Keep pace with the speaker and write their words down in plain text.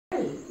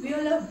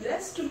all are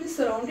blessed to be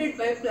surrounded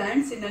by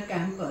plants in a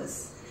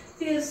campus.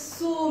 There are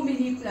so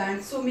many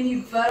plants, so many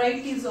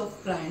varieties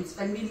of plants.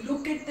 When we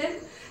look at them,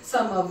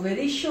 some are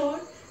very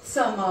short,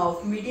 some are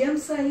of medium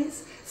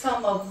size,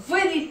 some are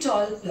very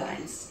tall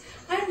plants.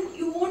 And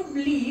you won't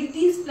believe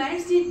these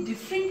plants need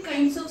different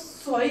kinds of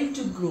soil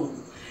to grow,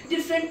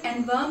 different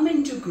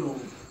environment to grow,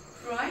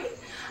 right?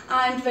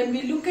 And when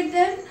we look at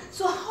them,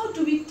 so how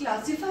do we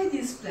classify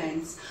these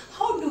plants?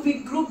 How do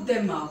we group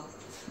them up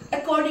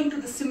according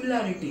to the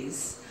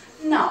similarities?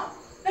 Now,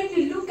 when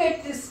we look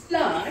at these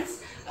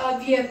plants,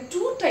 we have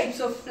two types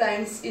of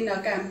plants in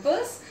our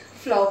campus,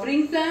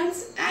 flowering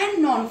plants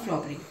and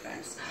non-flowering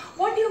plants.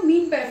 What do you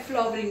mean by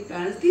flowering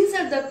plants? These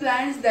are the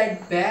plants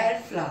that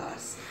bear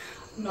flowers.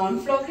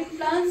 Non-flowering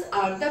plants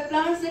are the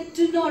plants that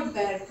do not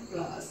bear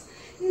flowers.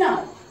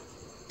 Now,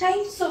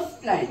 types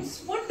of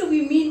plants. What do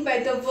we mean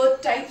by the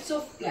word types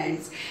of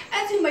plants?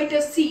 As you might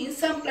have seen,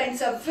 some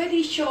plants are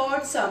very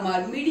short, some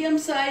are medium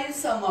size,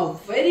 some are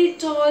very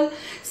tall.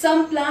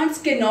 Some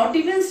plants cannot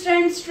even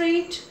stand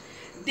straight.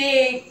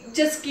 They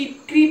just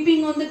keep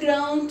creeping on the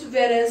ground,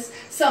 whereas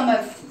some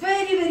have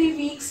very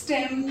weak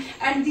stem,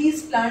 and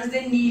these plants,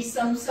 they need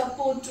some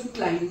support to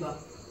climb up,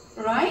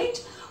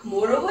 right?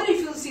 Moreover, if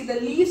you see the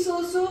leaves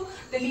also,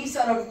 the leaves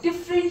are of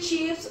different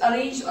shapes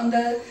arranged on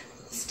the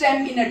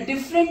stem in a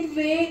different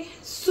way.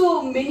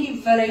 So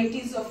many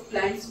varieties of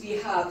plants we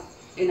have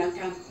in our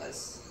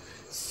campus.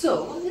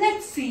 So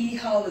let's see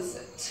how is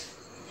it.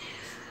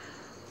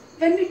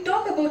 When we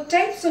talk about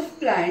types of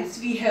plants,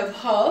 we have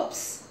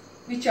herbs,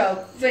 which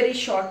are very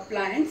short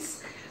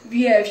plants.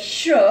 We have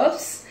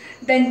shrubs.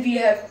 Then we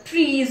have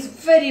trees,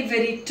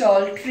 very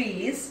tall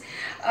trees.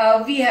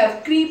 We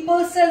have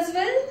creepers as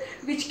well,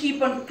 which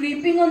keep on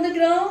creeping on the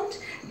ground.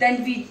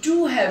 Then we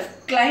do have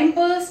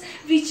climbers,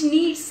 which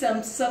need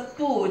some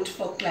support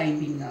for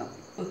climbing up.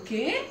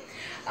 Okay.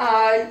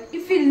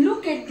 If we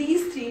look at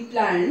these three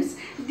plants,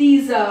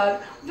 these are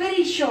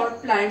very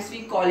short plants.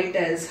 We call it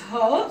as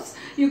herbs.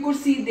 You could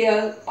see they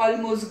are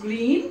almost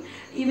green.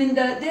 Even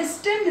their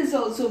stem is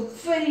also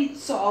very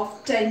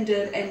soft,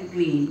 tender and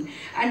green,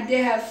 and they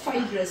have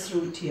fibrous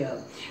root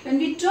here. When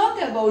we talk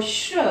about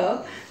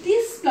shrub,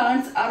 these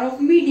plants are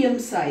of medium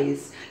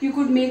size. You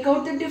could make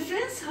out the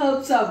difference.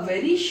 Herbs are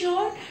very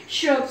short,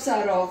 shrubs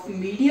are of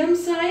medium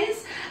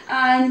size,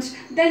 and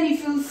then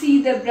if you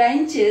see the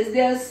branches,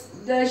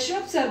 the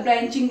shrubs are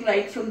branching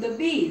right from the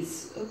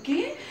base,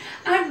 okay?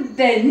 And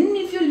then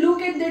if you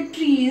look at the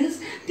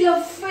trees, they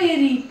are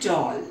very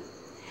tall,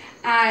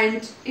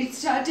 and it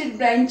started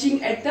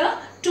branching at the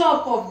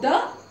top of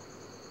the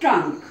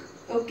trunk,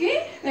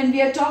 okay? When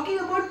we are talking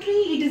about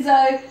tree, it is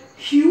a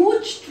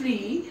huge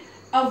tree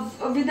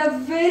with a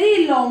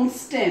very long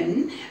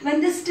stem. When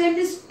the stem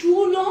is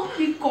too long,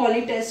 we call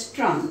it as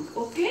trunk,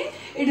 okay?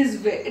 It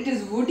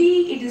is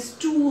woody, it is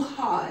too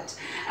hard,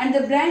 and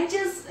the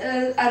branches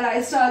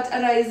start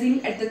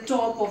arising at the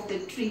top of the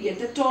tree, at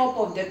the top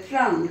of the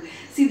trunk.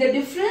 See the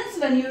difference?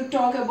 When you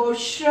talk about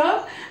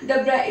shrub,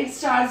 the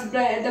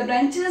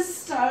branches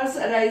starts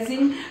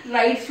arising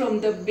right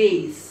from the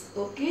base,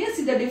 okay?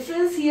 See the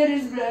difference? Here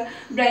is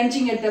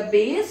branching at the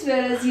base,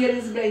 whereas here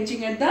is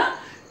branching at the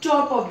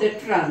top of the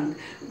trunk.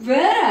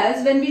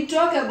 Whereas when we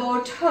talk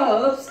about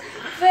herbs,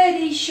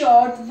 very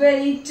short,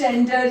 very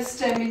tender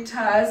stem it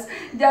has.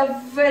 They are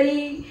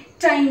very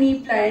tiny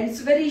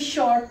plants, very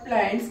short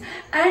plants,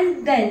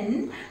 and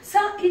then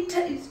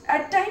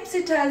at times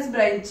it has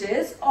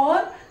branches,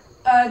 or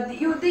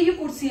you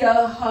could see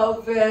a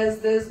herb whereas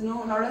there's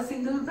not a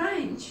single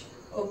branch,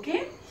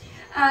 okay?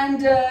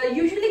 And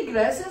usually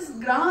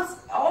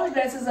all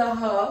grasses are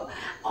herb,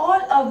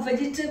 all are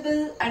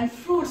vegetable and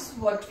fruits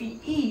what we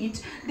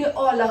eat, they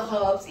all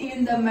are herbs,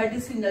 even the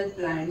medicinal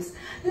plants.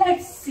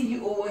 Let's see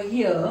over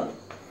here.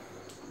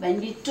 When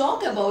we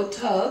talk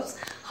about herbs,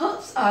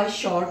 herbs are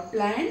short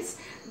plants,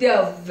 they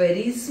are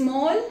very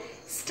small,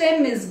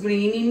 stem is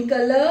green in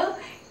color,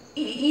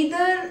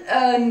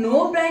 either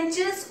no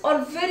branches or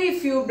very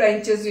few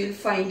branches you will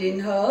find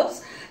in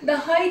herbs. The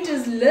height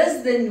is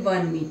less than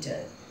 1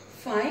 meter.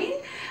 Fine.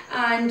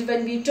 And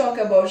when we talk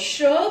about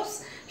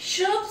shrubs,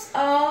 shrubs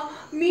are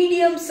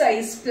medium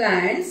sized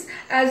plants.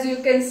 As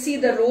you can see,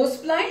 the rose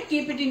plant,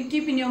 keep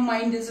in your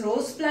mind this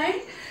rose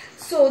plant.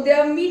 So they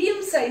are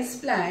medium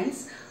sized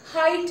plants.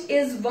 Height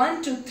is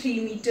 1 to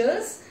 3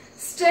 meters.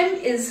 Stem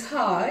is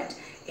hard.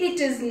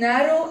 It is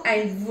narrow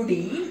and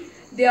woody.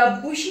 They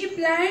are bushy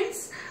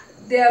plants.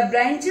 Their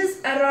branches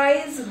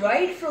arise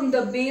right from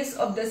the base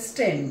of the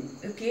stem.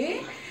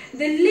 Okay.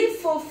 They live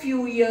for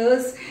few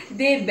years,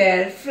 they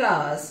bear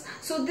flowers.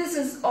 So this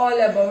is all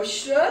about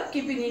shrub.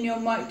 Keep in your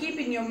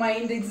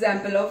mind the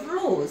example of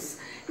rose.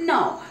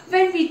 Now,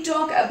 when we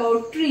talk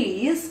about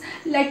trees,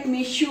 let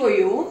me show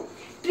you.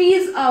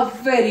 Trees are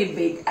very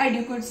big, and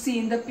you could see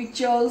in the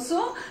picture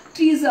also.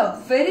 Trees are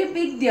very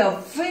big, they are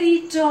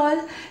very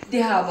tall,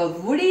 they have a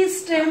woody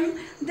stem,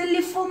 they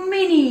live for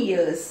many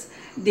years.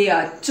 They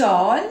are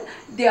tall,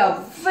 they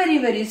are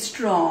very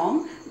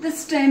strong, the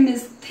stem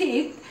is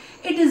thick.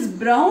 It is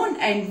brown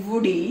and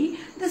woody.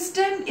 The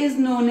stem is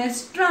known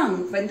as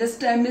trunk. When the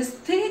stem is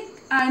thick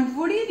and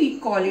woody we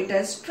call it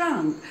as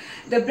trunk.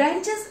 The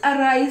branches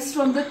arise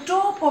from the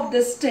top of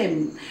the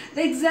stem.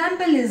 The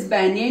example is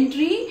banyan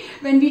tree.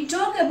 When we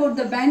talk about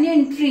the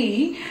banyan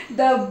tree,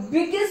 the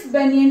biggest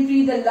banyan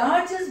tree, the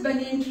largest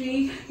banyan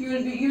tree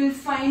you will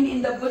find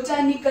in the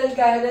botanical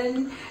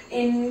garden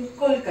in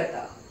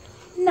Kolkata.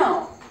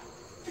 Now,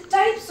 the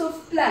types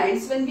of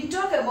plants, when we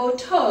talk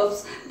about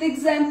herbs, the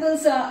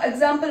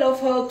example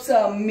of herbs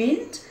are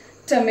mint,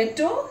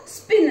 tomato,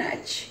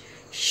 spinach.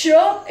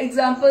 Shrub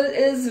example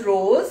is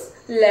rose,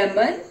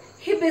 lemon,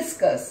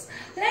 hibiscus.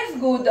 Let's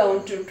go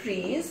down to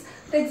trees.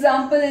 The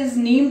example is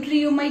neem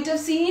tree, you might have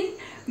seen,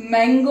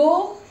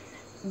 mango,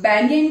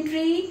 banyan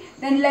tree.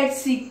 Then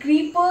let's see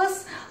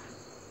creepers.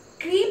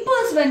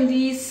 Creepers, when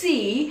we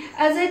see,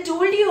 as I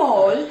told you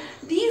all,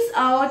 these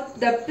are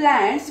the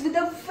plants with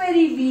a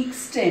very weak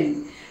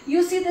stem.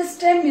 You see the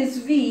stem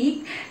is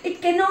weak.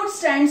 It cannot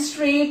stand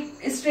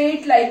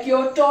straight like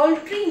your tall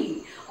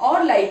tree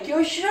or like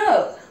your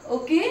shrub.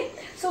 Okay,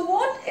 so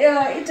what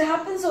it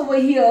happens over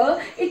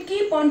here, it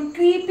keep on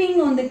creeping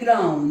on the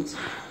ground,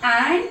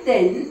 and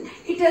then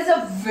it has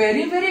a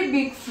very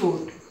big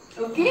fruit.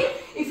 Okay,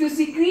 if you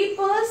see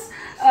creepers,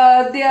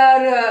 they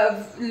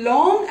are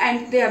long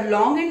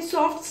and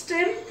soft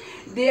stem.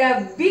 They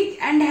have big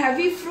and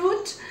heavy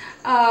fruit,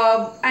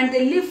 and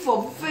they live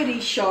for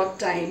very short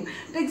time.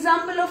 The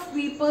example of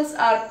creepers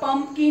are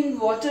pumpkin,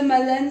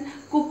 watermelon,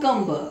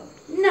 cucumber.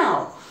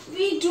 Now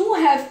we do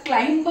have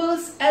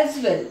climbers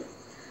as well.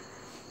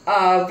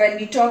 When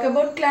we talk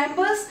about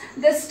climbers,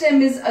 the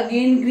stem is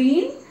again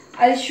green.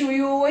 I'll show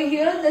you over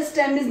here. The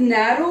stem is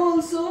narrow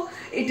also.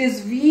 It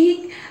is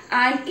weak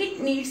and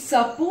it needs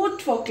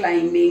support for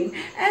climbing.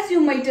 As you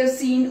might have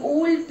seen,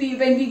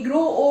 when we grow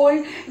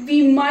old,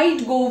 we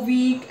might go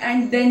weak,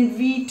 and then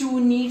we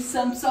too need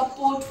some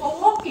support for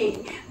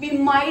walking. We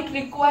might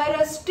require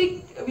a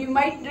stick. We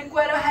might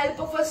require a help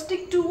of a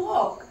stick to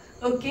walk.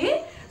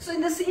 Okay. So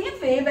in the same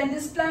way, when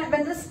the stem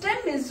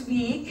is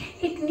weak,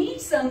 it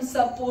needs some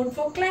support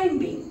for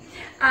climbing,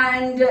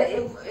 and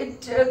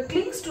it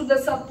clings to the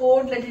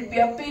support. Let it be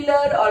a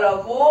pillar or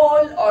a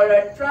wall or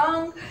a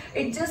trunk.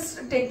 It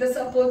just take the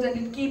support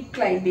and it keep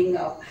climbing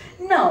up.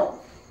 Now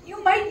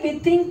you might be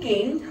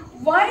thinking,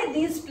 why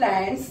these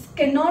plants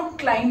cannot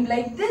climb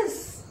like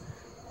this?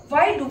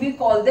 Why do we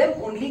call them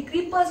only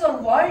creepers, or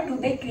why do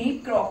they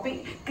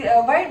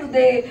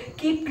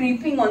keep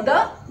creeping on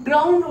the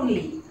ground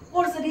only?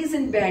 What's the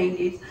reason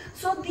behind it?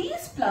 So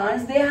these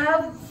plants, they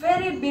have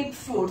very big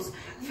fruits,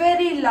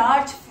 very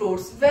large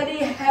fruits, very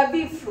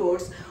heavy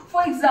fruits.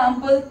 For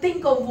example,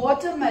 think of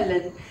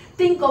watermelon,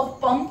 think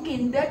of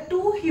pumpkin. They are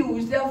too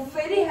huge, they are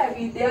very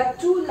heavy, they are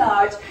too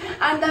large,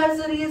 and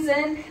that's the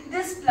reason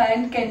this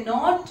plant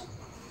cannot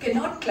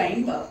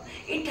climb up.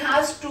 It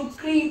has to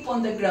creep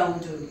on the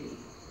ground only.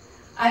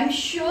 I'm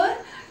sure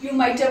you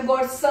might have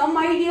got some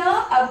idea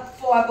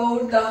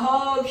about the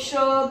herb,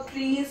 shrub,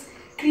 trees,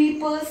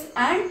 creepers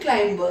and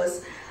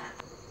climbers.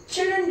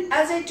 Children,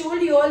 as I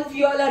told you all,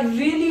 we all are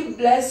really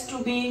blessed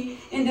to be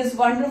in this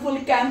wonderful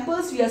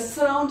campus. We are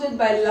surrounded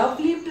by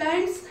lovely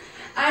plants,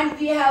 and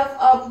we have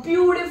a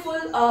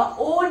beautiful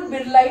own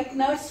Birla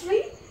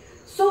nursery.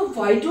 So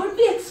why don't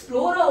we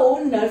explore our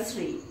own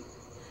nursery?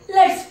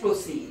 Let's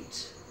proceed.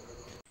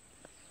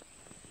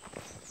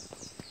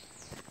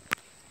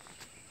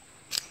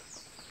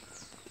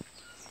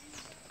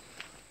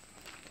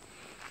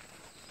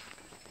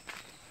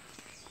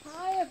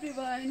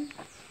 Everyone,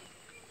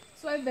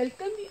 so I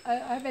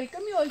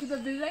welcome you all to the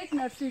Birla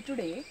nursery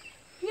today.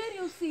 Here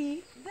you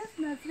see, this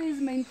nursery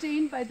is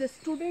maintained by the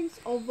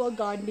students of a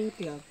gardening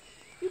club.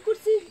 You could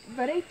see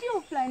variety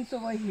of plants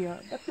over here,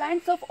 the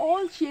plants of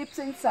all shapes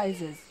and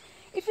sizes.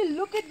 If you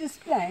look at this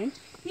plant,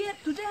 here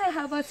today I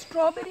have a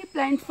strawberry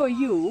plant for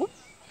you.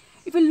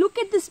 If you look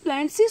at this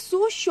plant, see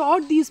so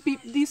short these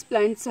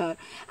plants are,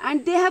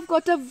 and they have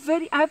got I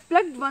have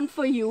plucked one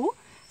for you.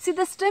 See,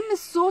 the stem is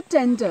so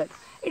tender.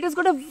 It has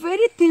got a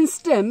very thin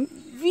stem,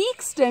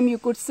 weak stem you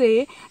could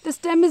say. The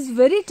stem is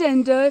very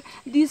tender.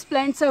 These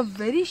plants are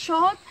very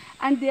short,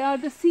 and they are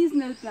the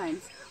seasonal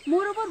plants.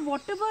 Moreover,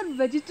 whatever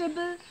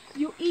vegetable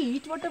you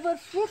eat, whatever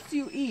fruits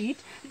you eat,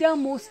 they are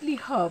mostly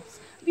herbs.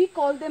 We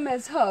call them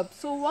as herbs.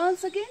 So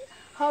once again,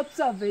 herbs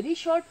are very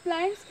short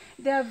plants.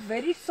 They have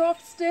very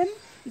soft stem.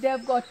 They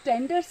have got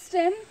tender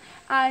stem,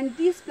 and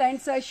these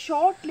plants are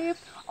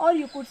short-lived, or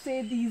you could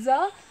say these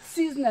are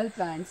seasonal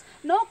plants.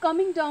 Now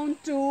coming down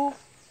to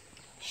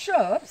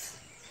shrubs,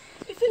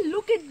 if you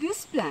look at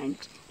this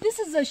plant, this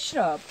is a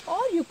shrub,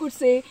 or you could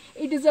say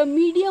it is a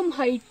medium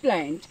height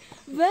plant.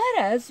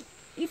 Whereas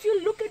if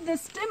you look at the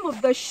stem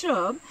of the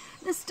shrub,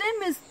 the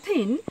stem is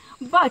thin,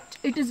 but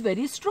it is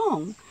very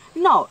strong.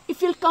 Now,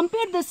 if you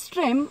compare the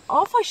stem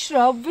of a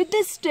shrub with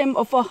the stem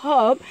of a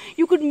herb,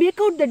 you could make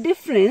out the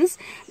difference.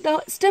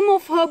 The stem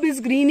of herb is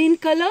green in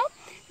color,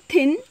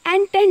 thin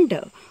and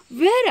tender,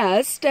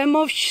 whereas stem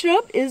of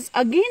shrub is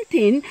again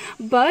thin,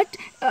 but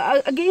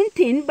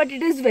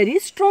it is very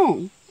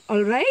strong.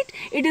 All right,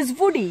 it is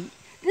woody.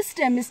 This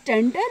stem is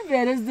tender,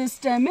 whereas this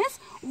stem is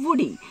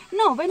woody.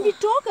 Now, when we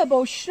talk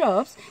about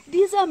shrubs,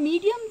 these are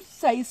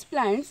medium-sized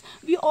plants.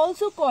 We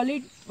also call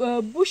it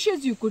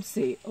bushes, you could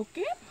say,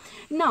 okay?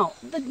 Now,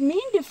 the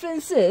main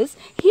difference is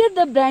here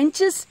the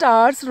branches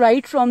starts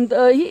right from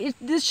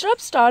the shrub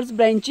starts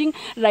branching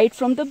right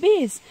from the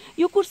base.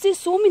 You could see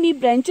so many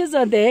branches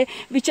are there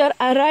which are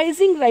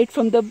arising right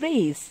from the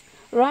base,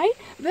 right?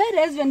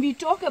 Whereas when we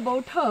talk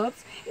about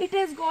herbs, it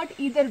has got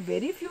either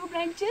very few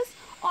branches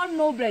or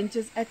no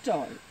branches at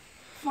all.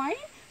 Fine.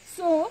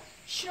 So,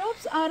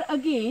 shrubs are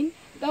again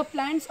the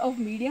plants of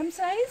medium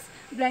size.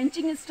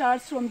 Branching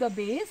starts from the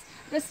base.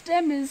 The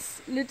stem is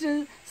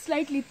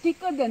slightly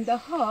thicker than the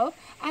herb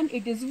and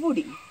it is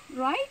woody,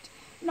 right?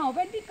 Now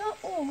when we come,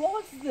 oh,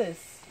 what's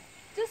this?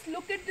 Just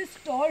look at this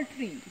tall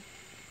tree.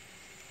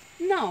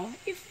 Now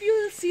if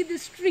you see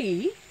this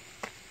tree,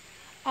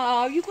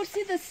 you could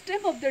see the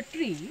stem of the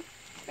tree.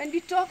 When we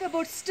talk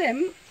about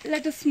stem,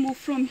 let us move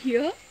from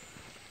here.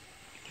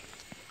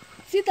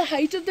 See the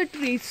height of the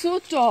tree is so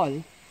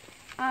tall,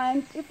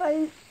 and if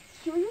I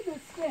show you the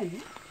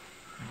stem,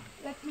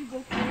 let me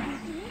go closer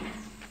to it.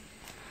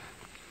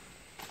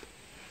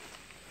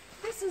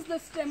 This is the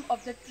stem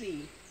of the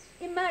tree.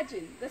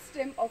 Imagine the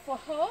stem of a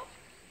herb,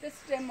 the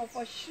stem of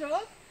a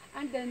shrub,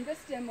 and then the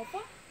stem of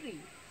a tree.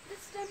 This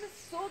stem is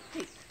so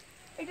thick.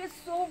 It is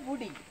so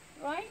woody,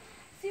 right?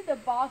 See the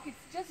bark,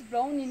 it's just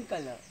brown in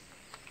color.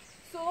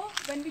 So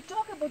when we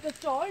talk about a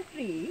tall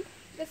tree,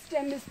 the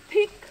stem is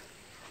thick,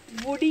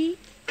 woody,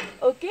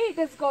 okay? It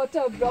has got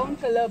a brown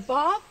color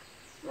bark,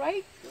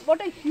 right?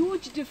 What a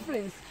huge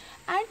difference.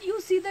 And you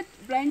see the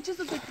branches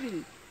of the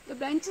tree. The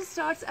branches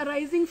starts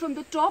arising from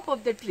the top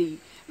of the tree.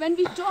 When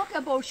we talk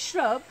about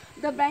shrub,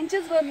 the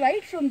branches were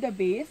right from the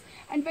base,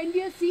 and when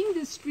we are seeing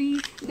this tree,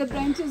 the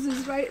branches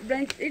is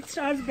it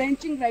starts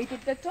branching right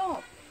at the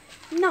top.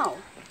 Now,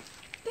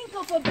 think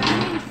of a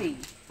banyan tree.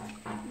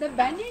 The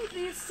banyan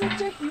tree is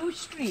such a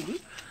huge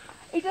tree.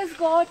 It has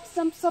got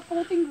some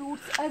supporting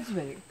roots as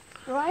well,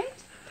 right?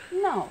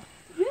 Now,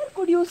 where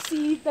could you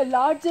see the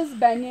largest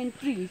banyan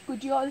tree?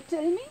 Could you all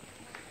tell me?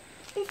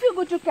 If you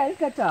go to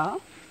Calcutta,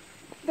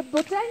 the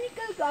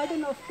Botanical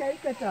Garden of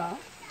Calcutta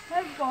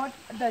has got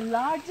the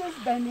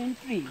largest banyan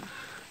tree.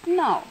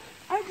 Now,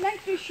 I'd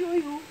like to show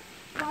you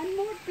one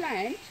more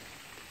plant.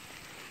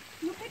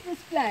 Look at this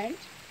plant.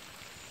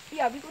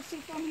 Yeah, we could see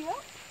from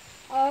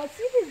here.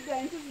 See this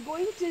branch is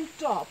going till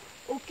top,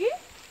 okay?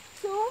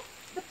 So,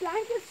 the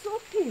plant is so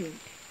thin.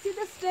 See,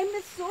 the stem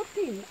is so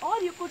thin, or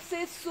you could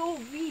say so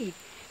weak.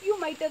 You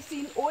might have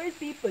seen old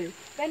people,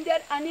 when they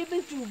are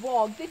unable to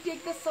walk, they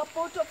take the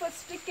support of a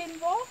stick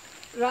and walk,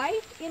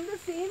 right? In the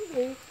same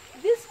way,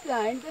 this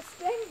plant, the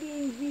stem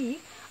being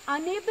weak,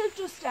 unable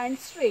to stand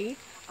straight,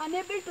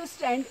 unable to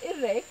stand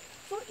erect,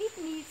 so it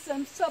needs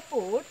some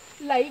support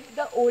like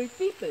the old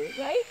people,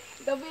 right?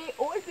 The way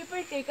old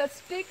people take a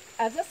stick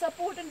as a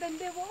support and then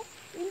they walk,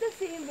 in the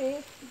same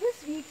way,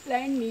 this weak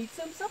plant needs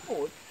some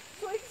support.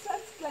 So it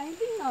starts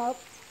climbing up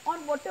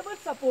on whatever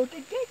support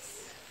it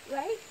gets,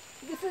 right?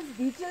 This is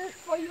beetle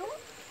for you,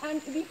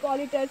 and we call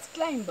it as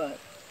climber.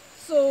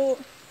 So,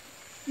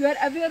 you are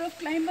aware of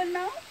climber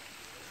now?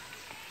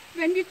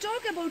 When we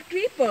talk about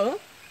creeper,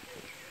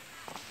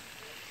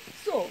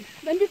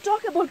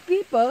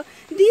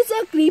 these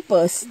are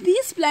creepers.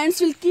 These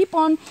plants will keep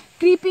on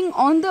creeping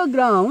on the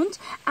ground,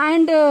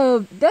 and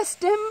the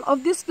stem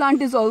of this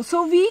plant is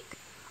also weak,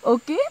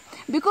 okay?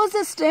 Because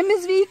the stem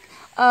is weak,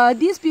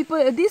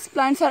 these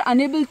plants are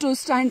unable to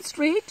stand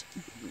straight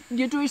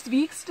due to its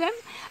weak stem.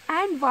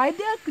 And why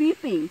they are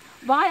creeping?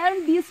 Why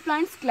aren't these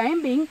plants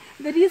climbing?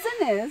 The reason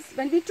is,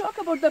 when we talk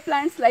about the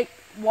plants like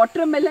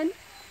watermelon,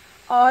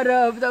 or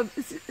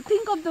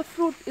think of the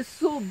fruit is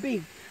so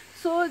big,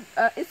 so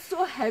it's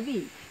so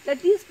heavy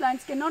that these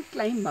plants cannot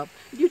climb up.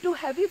 Due to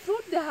heavy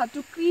fruit, they have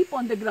to creep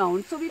on the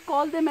ground. So we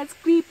call them as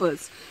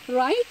creepers,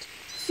 right?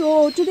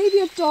 So today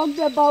we have talked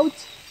about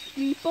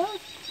creepers.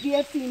 We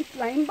have seen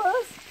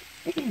climbers.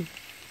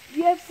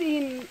 We have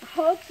seen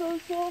herbs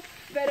also,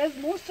 whereas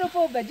most of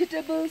our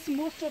vegetables,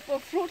 most of our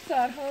fruits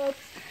are herbs,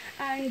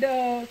 and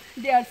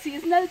they are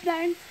seasonal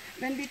plants.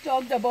 When we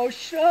talked about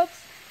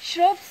shrubs,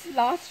 shrubs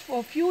last for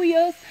a few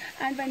years,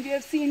 and when we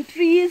have seen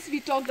trees, we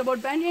talked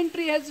about banyan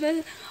tree as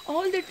well.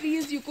 All the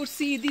trees, you could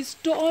see these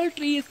tall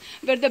trees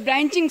where the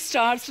branching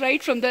starts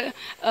right from the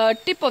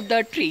tip of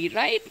the tree,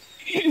 right?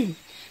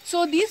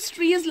 So these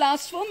trees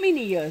last for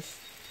many years.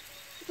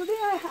 Today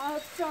I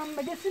have some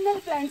medicinal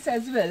plants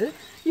as well.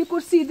 You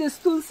could see this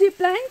tulsi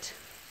plant,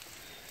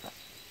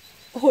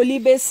 holy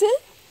basil.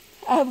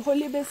 I have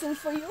holy basil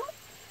for you.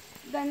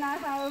 Then I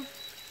have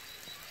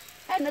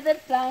another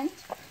plant,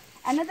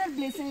 another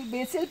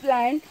basil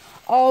plant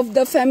of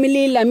the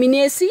family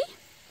Laminaceae.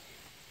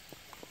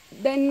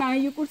 Then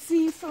you could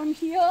see from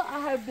here I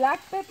have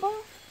black pepper.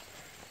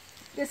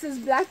 This is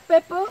black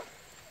pepper,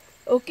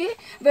 okay,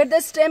 where the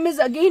stem is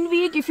again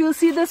weak. If you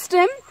see the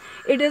stem,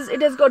 it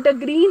has got a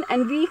green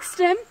and weak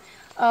stem.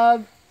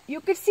 You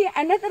could see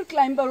another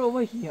climber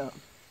over here.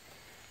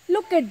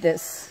 Look at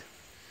this.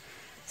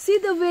 See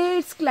the way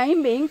it's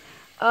climbing.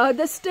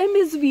 the stem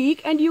is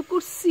weak and you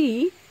could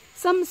see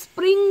some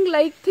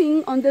spring-like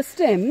thing on the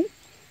stem,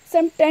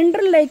 some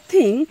tender-like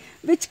thing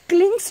which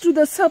clings to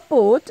the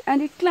support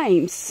and it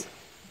climbs.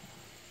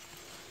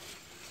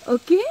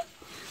 Okay,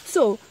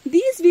 so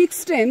these weak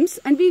stems,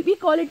 and we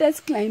call it as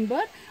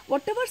climber,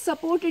 whatever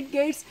support it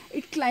gets,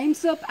 it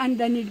climbs up and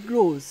then it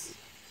grows.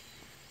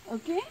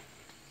 Okay,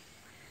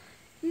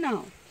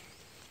 now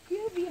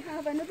here we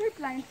have another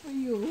plant for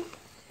you,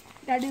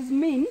 that is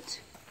mint.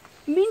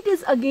 Mint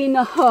is again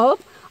a herb.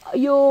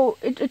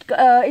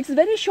 It's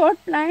very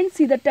short plant.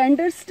 See the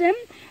tender stem.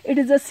 It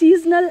is a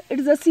seasonal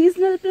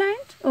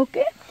plant.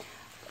 Okay,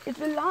 it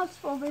will last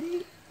for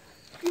very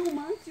few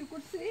months, you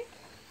could say.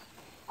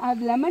 I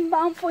have lemon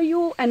balm for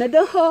you,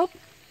 another herb.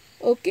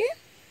 Okay,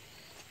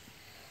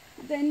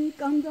 then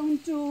come down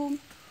to,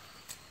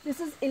 this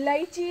is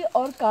elaichi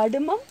or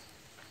cardamom.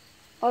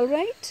 All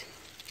right,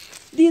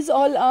 these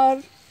all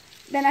are.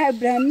 Then I have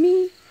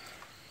brahmi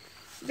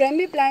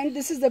plant.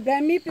 This is the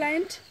brahmi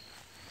plant.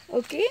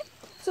 Okay,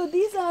 so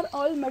these are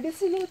all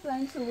medicinal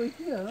plants over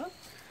here.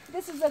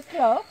 This is a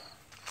crop.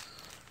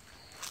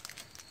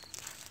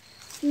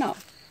 Now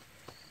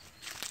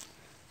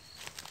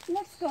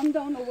let's come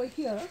down over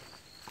here.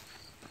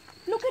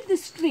 Look at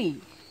this tree.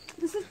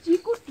 This is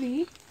chiku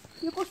tree.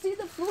 You could see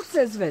the fruits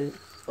as well.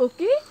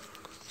 Okay,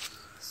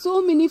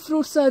 so many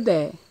fruits are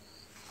there.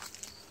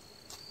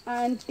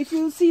 And if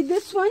you see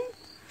this one,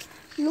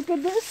 look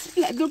at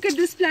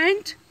this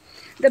plant.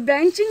 The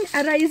branching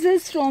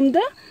arises from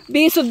the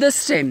base of the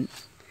stem.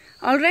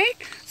 All right,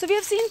 so we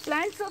have seen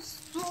plants of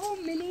so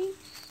many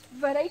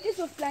varieties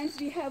of plants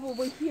we have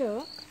over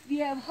here. We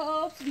have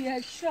herbs, we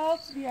have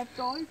shrubs, we have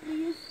tall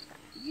trees,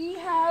 we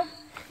have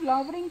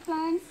flowering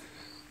plants.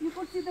 You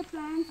could see the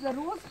plants, the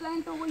rose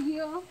plant over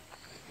here.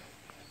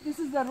 This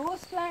is the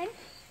rose plant.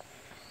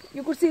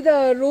 You could see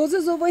the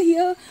roses over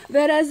here,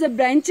 whereas the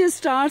branches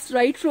starts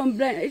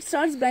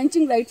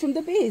branching right from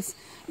the base.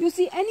 You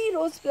see any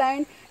rose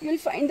plant, you will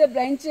find the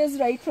branches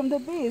right from the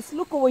base.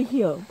 Look over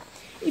here.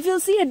 If you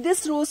see at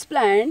this rose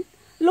plant,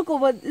 look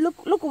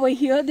over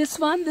here. This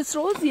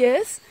rose,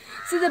 yes.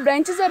 See, the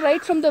branches are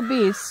right from the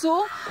base.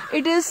 So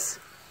it is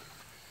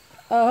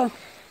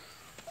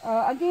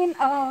again,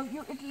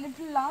 it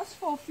will last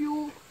for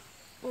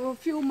a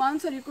few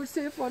months, or you could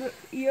say for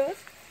years.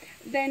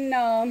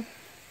 Then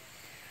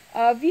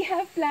we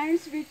have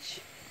plants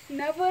which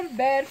never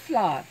bear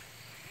flower.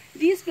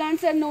 These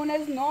plants are known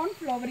as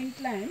non-flowering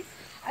plants.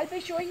 I'll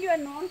be showing you a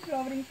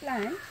non-flowering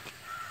plant.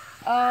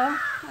 I'll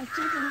take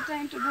a little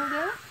time to go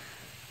there.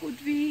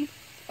 Could we?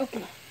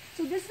 Okay.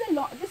 So this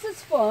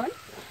is fern,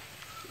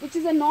 which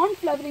is a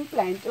non-flowering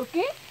plant.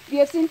 Okay. We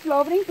have seen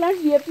flowering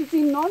plants. We have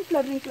seen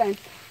non-flowering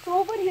plants. So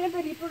over here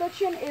the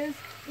reproduction is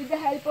with the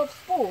help of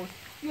spores.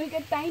 You will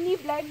get tiny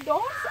black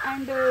dots,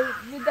 and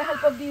with the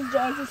help of these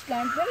dots, this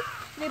plant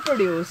will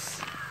reproduce.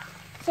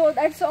 So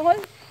that's all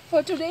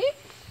for today.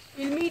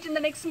 We'll meet in the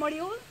next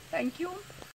module. Thank you.